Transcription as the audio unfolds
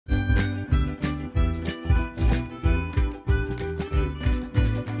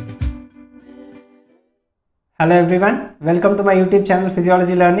Hello everyone, welcome to my YouTube channel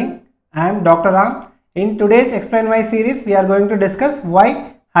Physiology Learning. I am Dr. Ram. In today's Explain Why series, we are going to discuss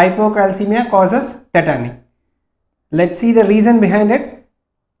why hypocalcemia causes tetany. Let's see the reason behind it.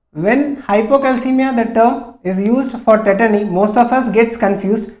 When hypocalcemia, the term is used for tetany, most of us gets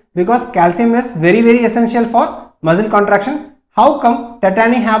confused because calcium is very essential for muscle contraction. How come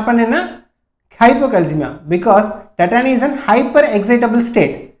tetany happen in a hypocalcemia? Because tetany is an hyperexcitable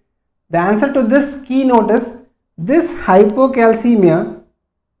state. The answer to this keynote is this hypocalcemia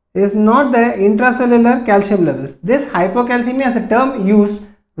is not the intracellular calcium levels. This hypocalcemia is a term used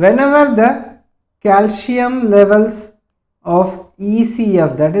whenever the calcium levels of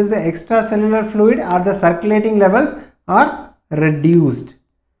ECF, that is the extracellular fluid, or the circulating levels are reduced.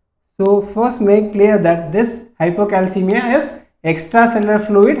 So first make clear that this hypocalcemia is extracellular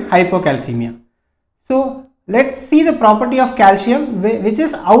fluid hypocalcemia. So let's see the property of calcium which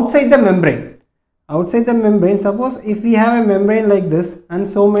is outside the membrane. Outside the membrane, suppose if we have a membrane like this and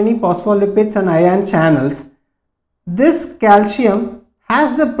so many phospholipids and ion channels, this calcium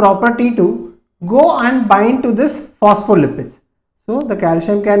has the property to go and bind to this phospholipids. So the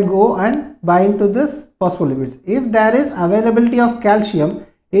calcium can go and bind to this phospholipids. If there is availability of calcium,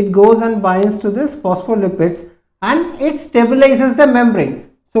 it goes and binds to this phospholipids and it stabilizes the membrane.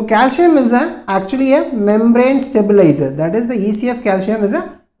 So calcium is actually a membrane stabilizer. That is, the ECF calcium is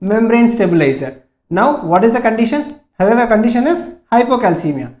a membrane stabilizer. Now what is the condition? The condition is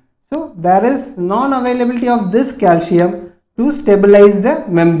hypocalcemia. So there is non-availability of this calcium to stabilize the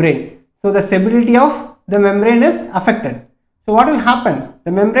membrane. So the stability of the membrane is affected. So what will happen?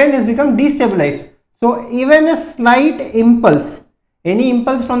 The membrane is become destabilized. So even a slight impulse, any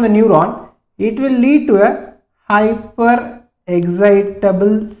impulse from the neuron, it will lead to a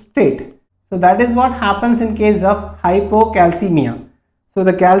hyperexcitable state. So that is what happens in case of hypocalcemia. So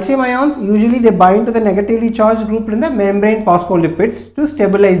the calcium ions usually they bind to the negatively charged group in the membrane phospholipids to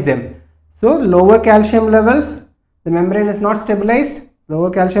stabilize them. So lower calcium levels, the membrane is not stabilized. Lower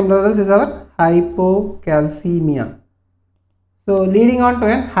calcium levels is our hypocalcemia. So leading on to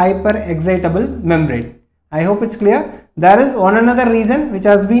a hyperexcitable membrane. I hope it's clear. There is one another reason which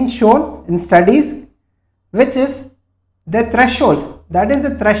has been shown in studies, which is the threshold. That is,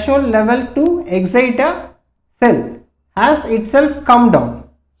 the threshold level to excite a cell has itself come down.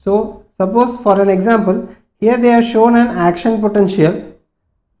 So suppose for an example, here they have shown an action potential.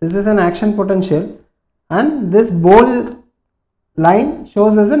 This is an action potential and this bold line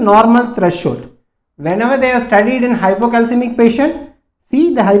shows as a normal threshold. Whenever they have studied in hypocalcemic patient,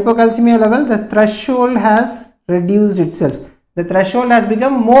 see the hypocalcemia level, the threshold has reduced itself. The threshold has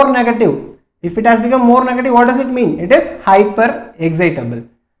become more negative. If it has become more negative, what does it mean? It is hyperexcitable.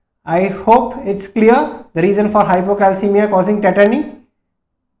 I hope it's clear the reason for hypocalcemia causing tetany.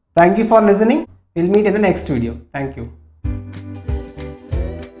 Thank you for listening. We'll meet in the next video. Thank you.